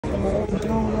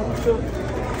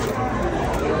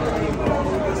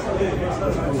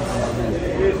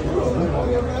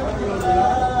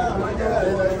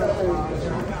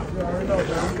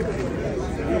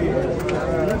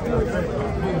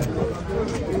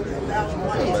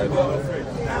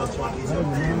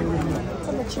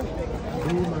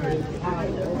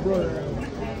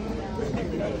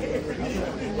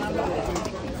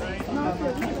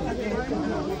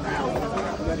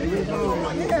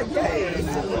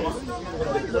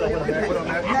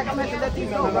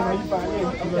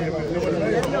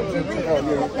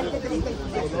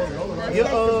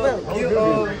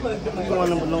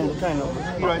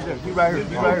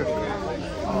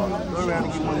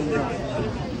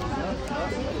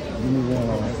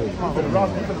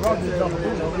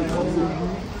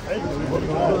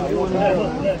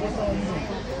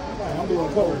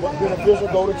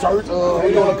Go to church.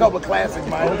 We doing a couple of classics,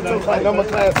 man. I'm a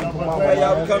classic. Hey,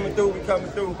 y'all, we coming through.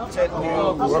 Check me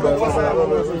out.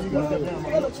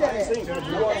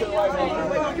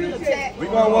 We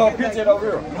gonna want a picture over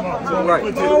here. Right.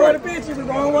 We gonna want a picture.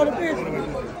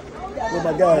 Where's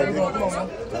my guy?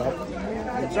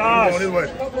 Josh, what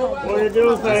you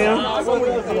doing, fam?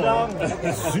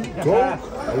 Go.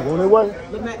 Are you going that way?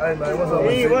 Hey, man, what's up?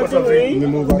 What's up, Let me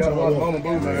move out your way. Mama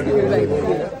Boo, man.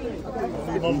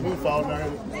 Mama Boo fall down.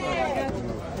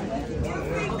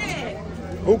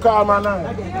 Who called my name?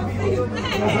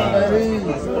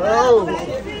 Oh.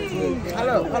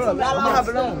 Hello. I don't have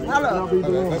balloon. Hello.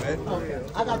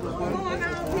 I got the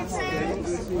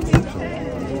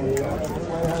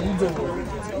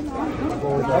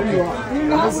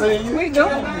We do.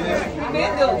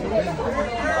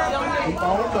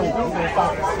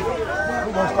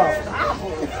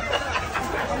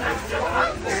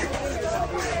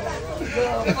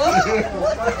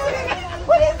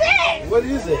 What is it? What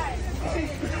is it?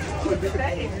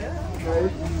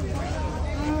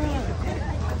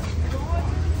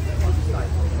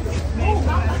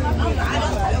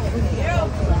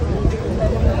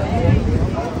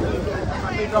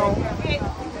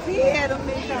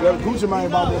 Yeah, Gucci Mane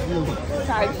about this music.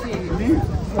 Type shit.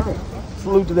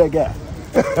 Salute to that guy.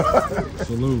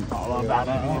 Salute. All about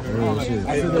that. Real shit.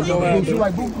 I said, you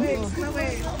like boo?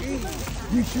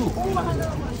 You sure?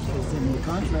 Send me the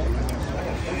contract.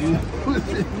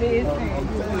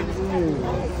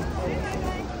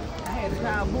 I had to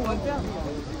call boy jump.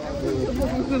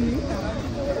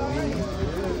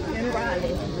 And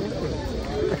Riley.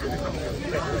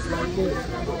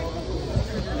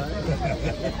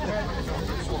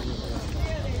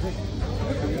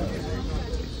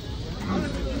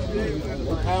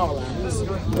 No power lines.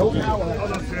 No power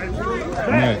lines.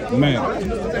 Matt.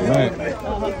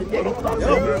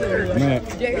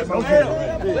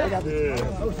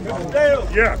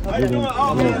 Yeah. How you doing?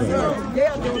 All right, sir.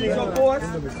 We need your voice.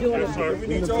 Yes, sir. We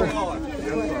need your heart.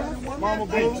 Mama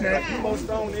Boo, you most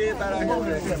strong than everybody I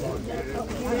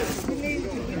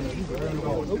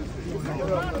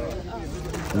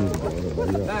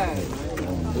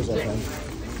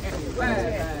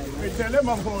Hey, tell them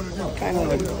I'm going to do.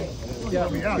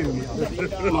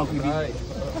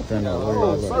 Turn that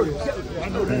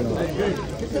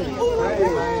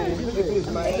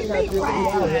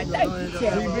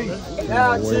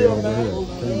way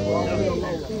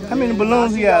How many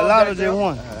balloons you got? A lot of just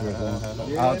one.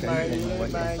 Okay.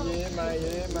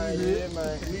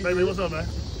 Baby, what's up, man?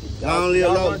 Long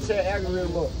live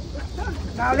low.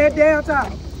 Now let down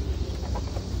talk.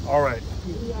 All right.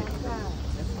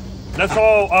 Let's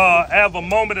all have a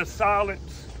moment of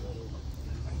silence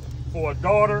for a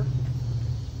daughter,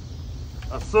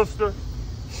 a sister,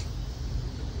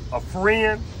 a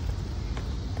friend.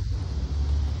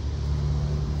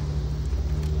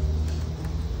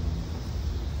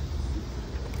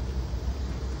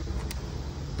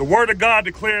 The word of God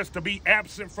declares to be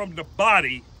absent from the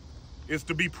body is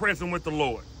to be present with the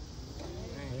Lord.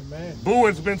 Amen. Boo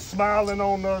has been smiling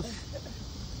on us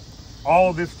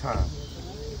all this time.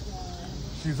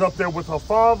 She's up there with her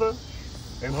father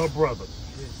and her brother.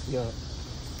 Yeah.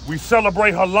 We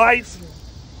celebrate her life,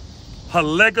 her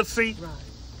legacy,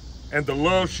 and the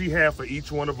love she has for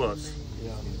each one of us.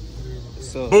 Yeah.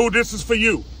 So, Boo, this is for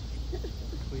you.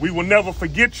 We will never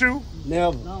forget you.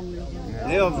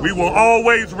 never. We will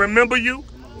always remember you.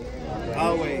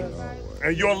 Always.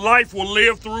 And your life will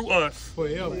live through us.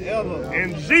 Forever. Ever.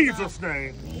 In Jesus'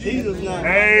 name, Jesus' name.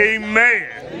 amen.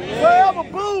 Forever,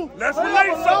 Boo. Let's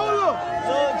relate something.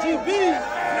 Son GB.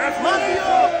 Let's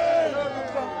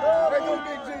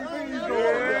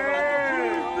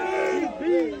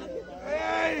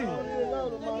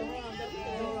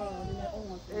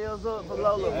Hands up for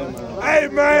Lola. Hey,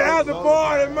 man, how's the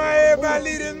party, man? Everybody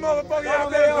leave this mother motherfucker y'all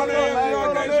there on there.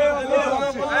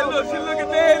 Hey, look, she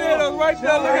looking dead at us right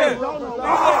there. Look at it.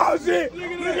 Oh, shit.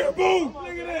 Look at Boo. Look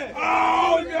at that.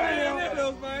 Oh, damn.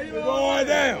 Going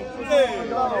down.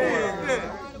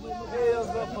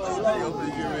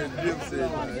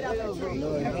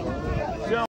 Yeah.